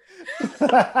year.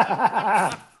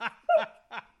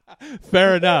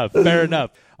 Fair enough. Fair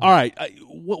enough. All right.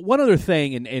 One other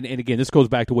thing, and again, this goes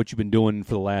back to what you've been doing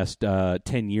for the last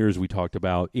 10 years we talked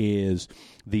about, is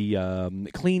the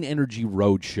Clean Energy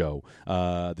Roadshow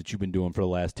that you've been doing for the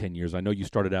last 10 years. I know you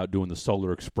started out doing the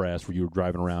Solar Express, where you were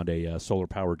driving around a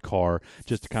solar-powered car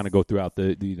just to kind of go throughout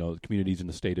the communities in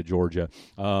the state of Georgia.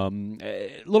 A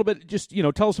little bit, just,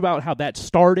 tell us about how that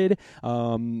started.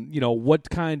 What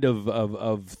kind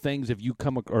of things have you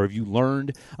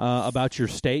learned about your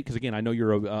state? Because, again, I know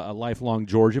you're a lifelong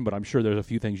Georgian, but I'm sure there's a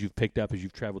few things you've picked up as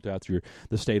you've traveled out through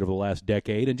the state over the last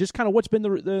decade, and just kind of what's been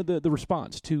the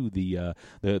response to the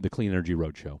Clean Energy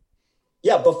Roadshow.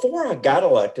 Yeah, before I got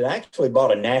elected, I actually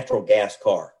bought a natural gas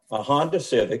car, a Honda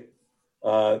Civic.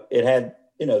 It had,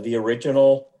 the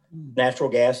original natural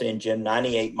gas engine,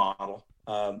 98 model.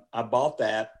 I bought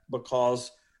that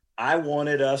because I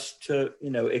wanted us to,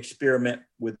 experiment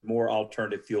with more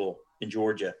alternative fuel in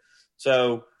Georgia.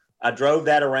 So I drove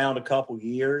that around a couple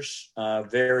years,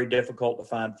 very difficult to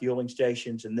find fueling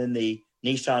stations. And then the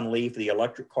Nissan Leaf, the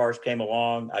electric cars came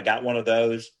along. I got one of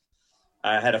those.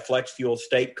 I had a flex fuel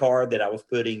state car that I was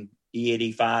putting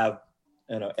E85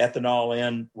 ethanol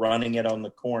in, running it on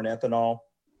the corn ethanol.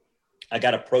 I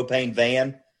got a propane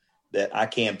van that I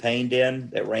campaigned in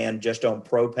that ran just on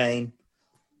propane.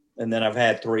 And then I've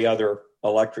had 3 other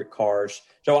electric cars.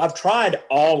 So I've tried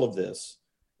all of this.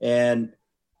 And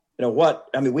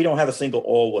we don't have a single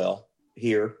oil well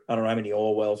here. I don't know how many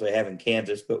oil wells they have in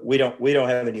Kansas, but we don't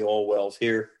have any oil wells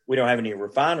here. We don't have any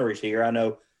refineries here. I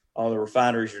know all the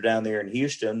refineries are down there in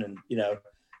Houston and,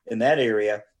 in that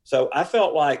area. So I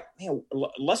felt like,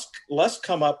 let's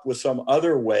come up with some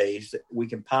other ways that we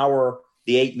can power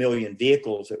the 8 million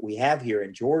vehicles that we have here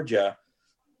in Georgia,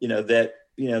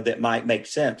 that might make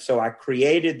sense. So I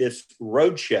created this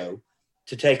roadshow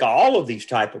to take all of these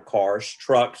type of cars,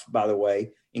 trucks, by the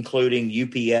way, including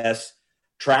UPS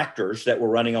tractors that were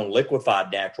running on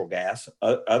liquefied natural gas,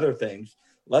 other things.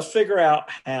 Let's figure out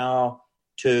how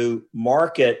to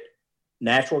market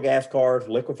natural gas cars,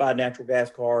 liquefied natural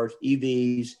gas cars,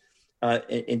 EVs,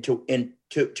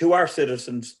 to our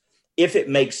citizens if it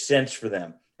makes sense for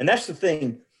them. And that's the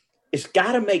thing. It's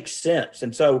got to make sense.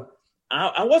 And so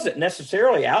I wasn't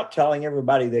necessarily out telling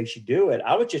everybody they should do it.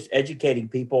 I was just educating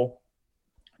people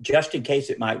just in case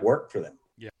it might work for them.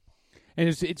 And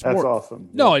it's That's more awesome.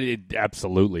 No, it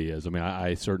absolutely is. I mean,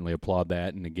 I certainly applaud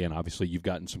that. And again, obviously, you've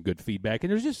gotten some good feedback, and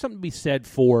there's just something to be said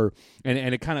for. And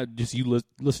it kind of just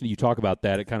listen to you talk about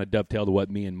that. It kind of dovetailed to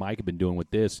what me and Mike have been doing with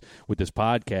this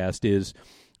podcast. Is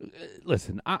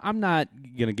listen, I'm not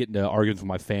going to get into arguments with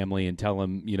my family and tell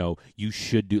them, you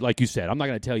should do, like you said, I'm not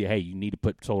going to tell you, hey, you need to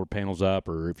put solar panels up,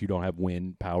 or if you don't have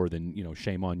wind power, then,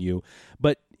 shame on you.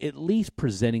 But at least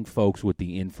presenting folks with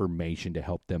the information to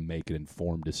help them make an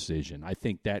informed decision. I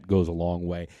think that goes a long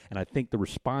way. And I think the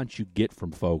response you get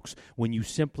from folks when you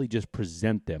simply just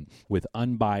present them with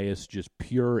unbiased, just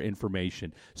pure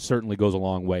information certainly goes a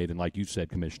long way than, like you said,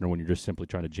 Commissioner, when you're just simply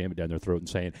trying to jam it down their throat and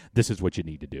saying, this is what you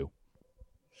need to do.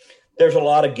 There's a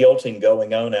lot of guilting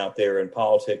going on out there in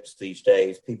politics these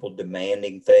days, people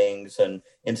demanding things and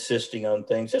insisting on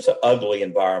things. It's an ugly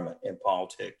environment in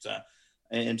politics.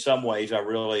 In some ways, I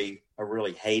really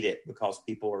hate it because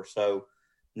people are so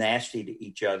nasty to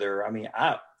each other. I mean,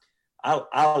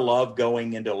 I love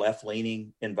going into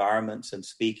left-leaning environments and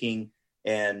speaking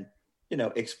and,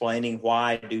 explaining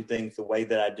why I do things the way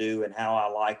that I do and how I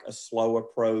like a slow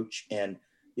approach and,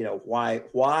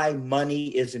 why money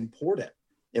is important.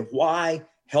 And why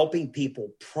helping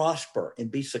people prosper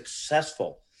and be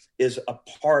successful is a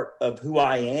part of who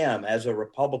I am as a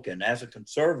Republican, as a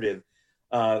conservative,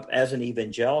 as an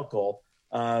evangelical.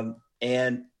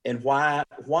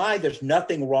 why there's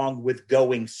nothing wrong with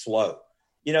going slow.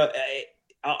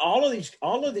 All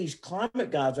of these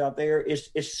climate guys out there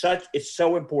it's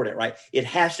so important, right? It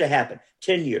has to happen.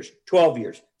 10 years, 12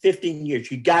 years, 15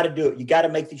 years. You got to do it. You got to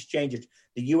make these changes.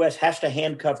 The U.S. has to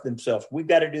handcuff themselves. We've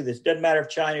got to do this. Doesn't matter if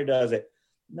China does it.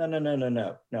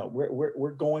 No.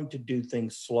 We're going to do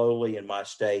things slowly in my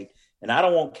state. And I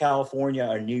don't want California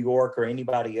or New York or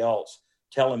anybody else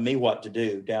telling me what to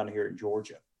do down here in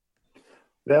Georgia.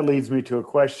 That leads me to a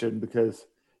question, because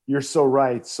you're so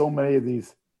right. So many of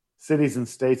these cities and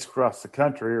states across the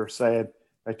country are saying,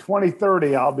 by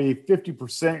 2030, I'll be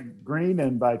 50% green,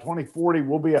 and by 2040,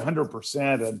 we'll be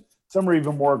 100%. And some are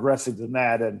even more aggressive than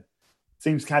that. And it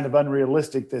seems kind of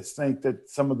unrealistic to think that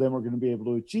some of them are going to be able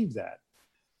to achieve that.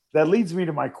 That leads me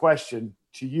to my question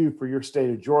to you for your state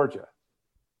of Georgia.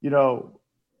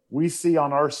 We see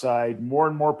on our side more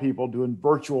and more people doing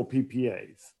virtual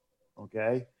PPAs,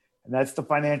 okay? And that's the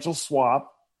financial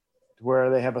swap, where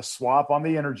they have a swap on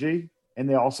the energy, and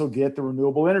they also get the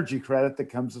renewable energy credit that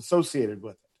comes associated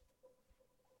with it.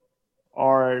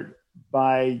 Or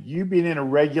by you being in a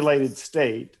regulated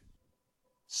state,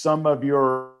 some of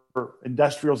your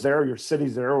industrials there, your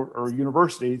cities there, or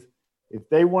universities, if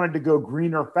they wanted to go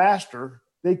greener faster,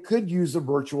 they could use a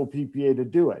virtual PPA to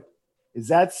do it. Is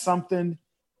that something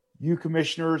you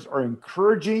commissioners are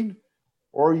encouraging,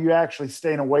 or are you actually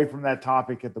staying away from that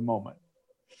topic at the moment?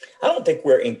 I don't think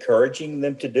we're encouraging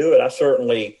them to do it. I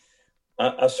certainly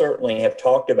have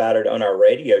talked about it on our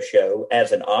radio show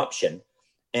as an option.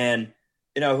 And,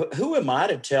 who am I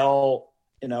to tell,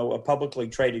 a publicly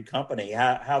traded company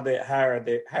how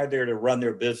they're to run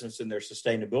their business and their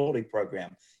sustainability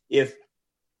program? If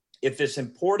it's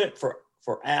important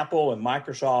for Apple and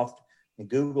Microsoft and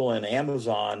Google and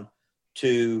Amazon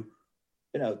to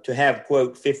have,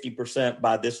 quote, 50%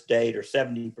 by this date or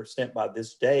 70% by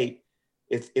this date,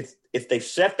 if they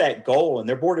set that goal and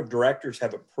their board of directors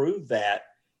have approved that,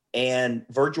 and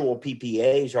virtual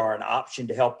PPAs are an option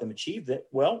to help them achieve that,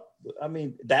 well, I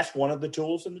mean, that's one of the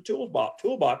tools in the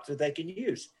toolbox that they can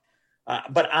use.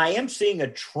 But I am seeing a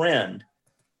trend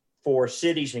for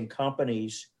cities and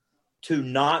companies to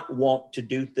not want to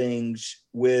do things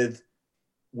with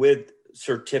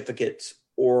certificates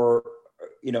or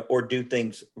do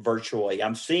things virtually.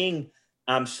 I'm seeing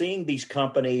these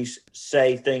companies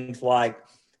say things like,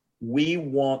 we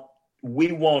want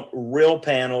real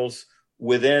panels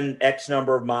within X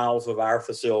number of miles of our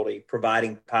facility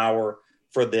providing power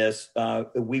for this.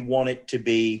 We want it to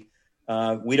be,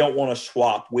 we don't want to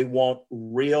swap. We want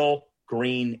real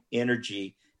green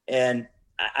energy. And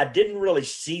I didn't really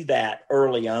see that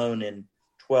early on in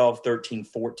 12, 13,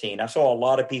 14. I saw a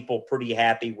lot of people pretty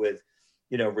happy with,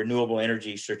 renewable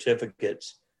energy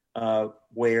certificates,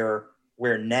 where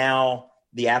now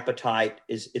the appetite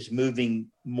is moving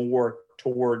more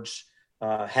towards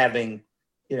having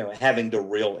the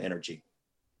real energy.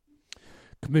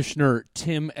 Commissioner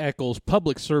Tim Echols,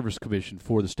 Public Service Commission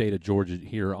for the state of Georgia,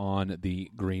 here on the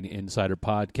Green Insider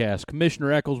Podcast.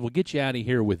 Commissioner Echols, we'll get you out of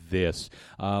here with this.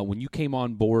 When you came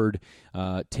on board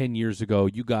 10 years ago,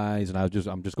 you guys, and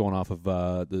I'm just going off of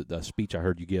the speech I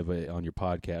heard you give on your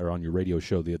podcast or on your radio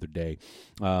show the other day.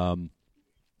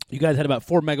 You guys had about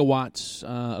 4 megawatts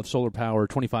of solar power,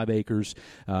 25 acres.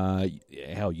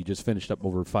 Hell, you just finished up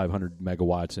over 500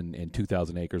 megawatts and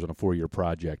 2,000 acres on a 4-year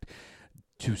project.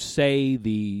 To say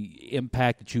the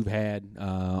impact that you've had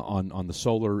on the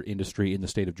solar industry in the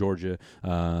state of Georgia,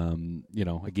 again,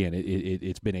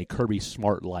 it's been a Kirby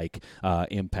Smart-like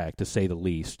impact, to say the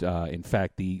least. In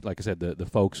fact, like I said, the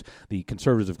folks, the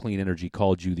conservatives of clean energy,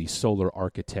 called you the solar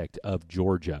architect of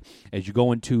Georgia. As you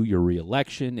go into your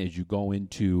reelection, as you go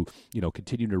into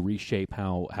continue to reshape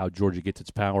how Georgia gets its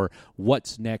power,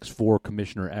 what's next for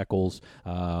Commissioner Echols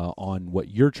on what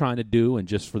you're trying to do, and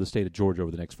just for the state of Georgia over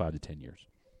the next 5 to 10 years?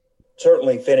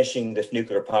 Certainly finishing this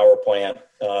nuclear power plant.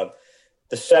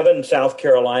 The 7 South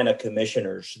Carolina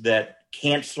commissioners that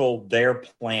canceled their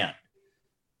plant,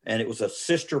 and it was a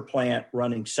sister plant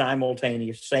running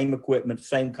simultaneous, same equipment,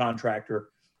 same contractor.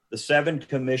 The 7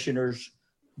 commissioners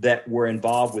that were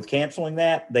involved with canceling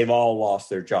that, they've all lost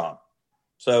their job.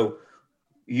 So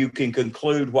you can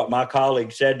conclude what my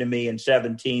colleague said to me in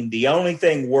 2017, the only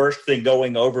thing worse than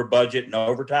going over budget and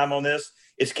overtime on this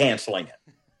is canceling it.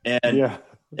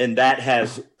 And that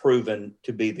has proven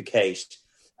to be the case.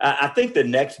 I think the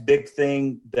next big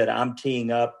thing that I'm teeing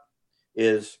up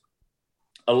is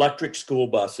electric school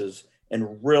buses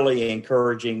and really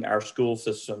encouraging our school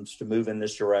systems to move in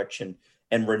this direction,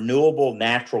 and renewable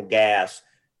natural gas,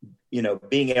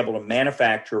 being able to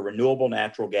manufacture renewable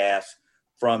natural gas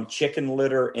from chicken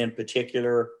litter in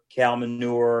particular, cow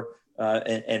manure,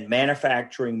 and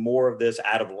manufacturing more of this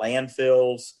out of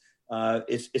landfills.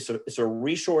 It's a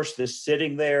resource that's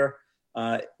sitting there.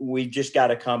 We just got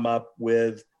to come up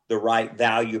with the right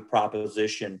value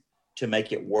proposition to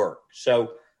make it work.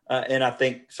 So, and I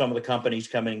think some of the companies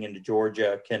coming into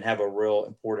Georgia can have a real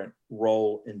important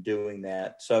role in doing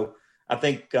that. So I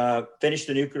think finish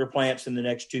the nuclear plants in the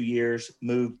next 2 years,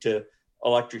 move to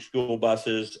electric school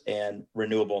buses and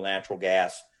renewable natural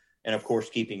gas. And of course,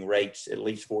 keeping rates at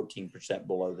least 14%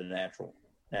 below the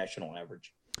national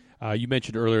average. You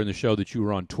mentioned earlier in the show that you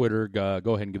were on Twitter.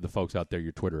 Go ahead and give the folks out there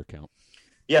your Twitter account.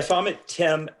 Yeah, so I'm at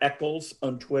Tim Echols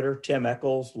on Twitter. Tim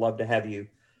Echols. Love to have you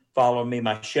follow me.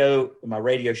 My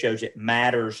radio show's at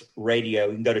Matters Radio.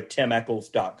 You can go to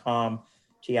timechols.com,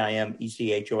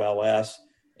 TIMECHOLS,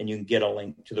 and you can get a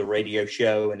link to the radio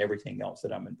show and everything else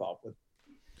that I'm involved with.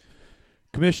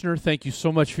 Commissioner, thank you so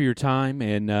much for your time.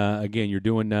 And again, you're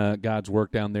doing God's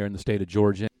work down there in the state of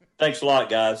Georgia. Thanks a lot,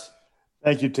 guys.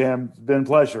 Thank you, Tim. It's been a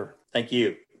pleasure. Thank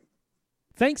you.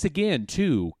 Thanks again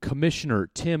to Commissioner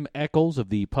Tim Echols of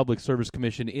the Public Service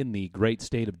Commission in the great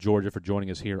state of Georgia for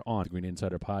joining us here on the Green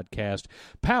Insider Podcast,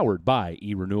 powered by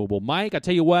eRenewable. Mike, I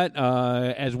tell you what,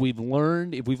 as we've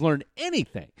learned, if we've learned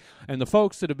anything, and the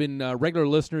folks that have been regular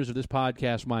listeners of this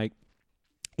podcast, Mike,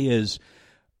 is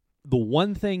the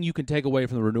one thing you can take away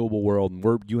from the renewable world, and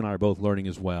you and I are both learning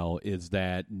as well, is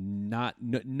that not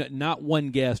one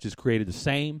guest is created the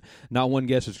same. Not one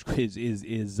guest is going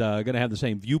to have the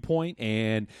same viewpoint,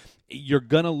 and you're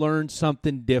going to learn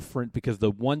something different, because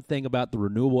the one thing about the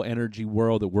renewable energy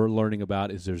world that we're learning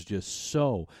about is there's just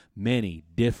so many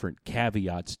different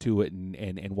caveats to it,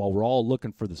 and while we're all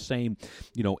looking for the same,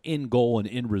 end goal and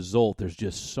end result, there's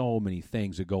just so many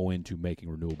things that go into making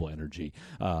renewable energy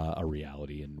a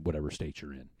reality in whatever state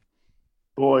you're in.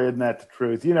 Boy, isn't that the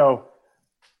truth?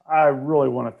 I really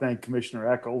want to thank Commissioner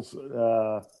Echols.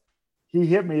 He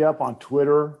hit me up on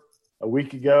Twitter a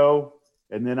week ago,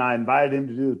 and then I invited him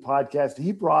to do the podcast.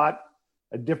 He brought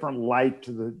a different light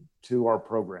to our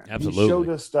program. Absolutely. He showed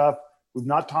us stuff we've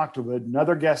not talked to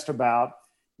another guest about.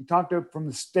 He talked to it from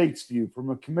the state's view, from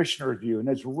a commissioner's view, and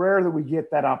it's rare that we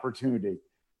get that opportunity.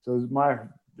 So my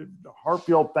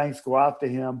heartfelt thanks go out to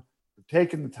him for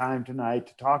taking the time tonight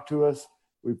to talk to us.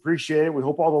 We appreciate it. We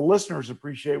hope all the listeners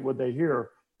appreciate what they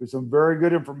hear. There's some very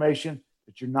good information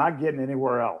that you're not getting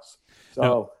anywhere else.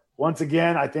 So once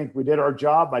again, I think we did our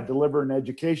job by delivering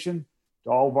education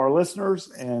to all of our listeners,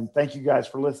 and thank you guys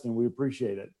for listening. We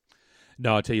appreciate it.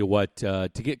 No, I'll tell you what, to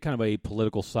get kind of a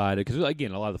political side, because,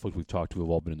 again, a lot of the folks we've talked to have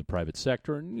all been in the private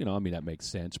sector, and, that makes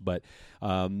sense. But,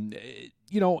 and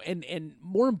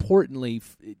more importantly,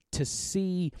 to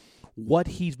see what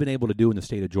he's been able to do in the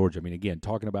state of Georgia. I mean, again,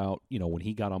 talking about, when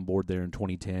he got on board there in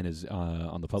 2010 as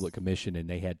on the Public Commission, and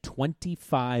they had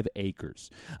 25 acres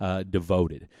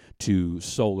devoted to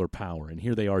solar power. And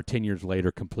here they are 10 years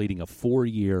later completing a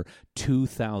 4-year,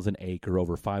 2,000-acre,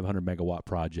 over 500-megawatt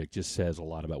project. Just says a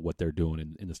lot about what they're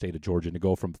doing in the state of Georgia. And to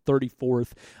go from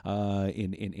 34th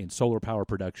in solar power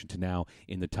production to now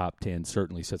in the top 10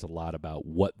 certainly says a lot about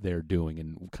what they're doing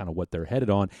and kind of what they're headed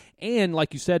on. And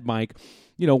like you said, Mike,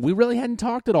 we really hadn't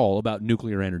talked at all about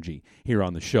nuclear energy here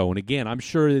on the show. And again, I'm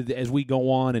sure that as we go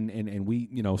on and we,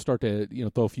 start to,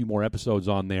 throw a few more episodes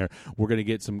on there, we're going to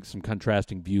get some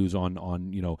contrasting views on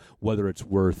whether it's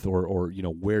worth or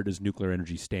where does nuclear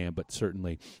energy stand. But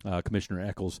certainly Commissioner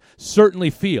Echols certainly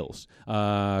feels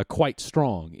quite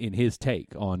strong in his take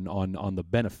on the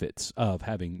benefits of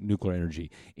having nuclear energy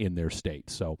in their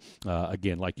state. So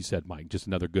again, like you said, Mike, just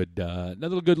another good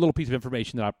little piece of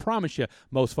information that I promise you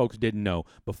most folks didn't know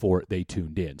before they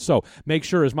tuned in. So make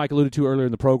sure, as Mike alluded to earlier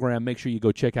in the program, make sure you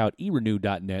go check out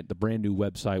erenew.net, the brand new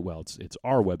website. Well, it's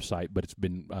our website, but it's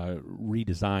been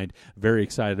redesigned. Very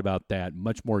excited about that.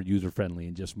 Much more user-friendly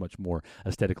and just much more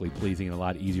aesthetically pleasing, and a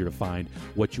lot easier to find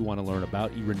what you want to learn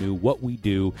about eRenew, what we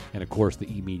do, and of course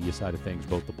the e-media side of things,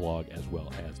 both the blog as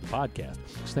well as the podcast.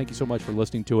 So thank you so much for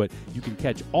listening to it. You can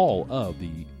catch all of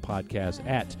the podcasts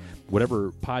at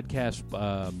whatever podcast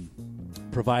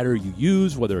provider you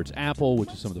use, whether it's Apple,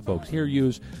 which is some of the folks here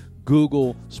use,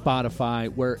 Google, Spotify,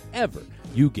 wherever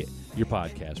you get your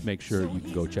podcast. Make sure you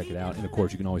can go check it out. And, of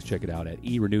course, you can always check it out at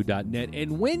erenew.net.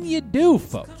 And when you do,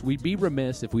 folks, we'd be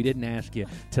remiss if we didn't ask you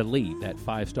to leave that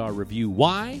 5-star review.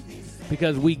 Why?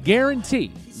 Because we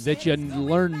guarantee that you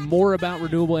learn more about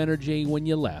renewable energy when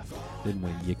you left than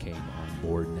when you came on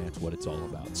board, and that's what it's all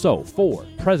about. So, for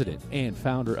President and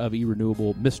founder of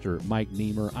eRenewable, Mr. Mike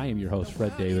Niemer, I am your host,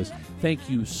 Fred Davis. Thank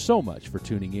you so much for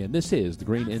tuning in. This is the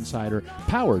Green Insider,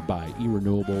 powered by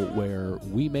eRenewable, where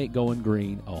we make going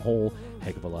green a whole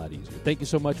heck of a lot easier. Thank you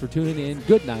so much for tuning in.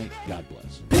 Good night. God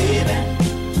bless. Baby.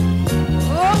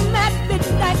 on that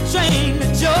midnight train to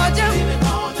Georgia. Leaving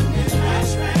on the midnight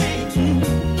train.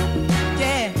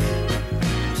 Yeah.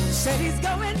 Said he's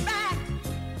going back.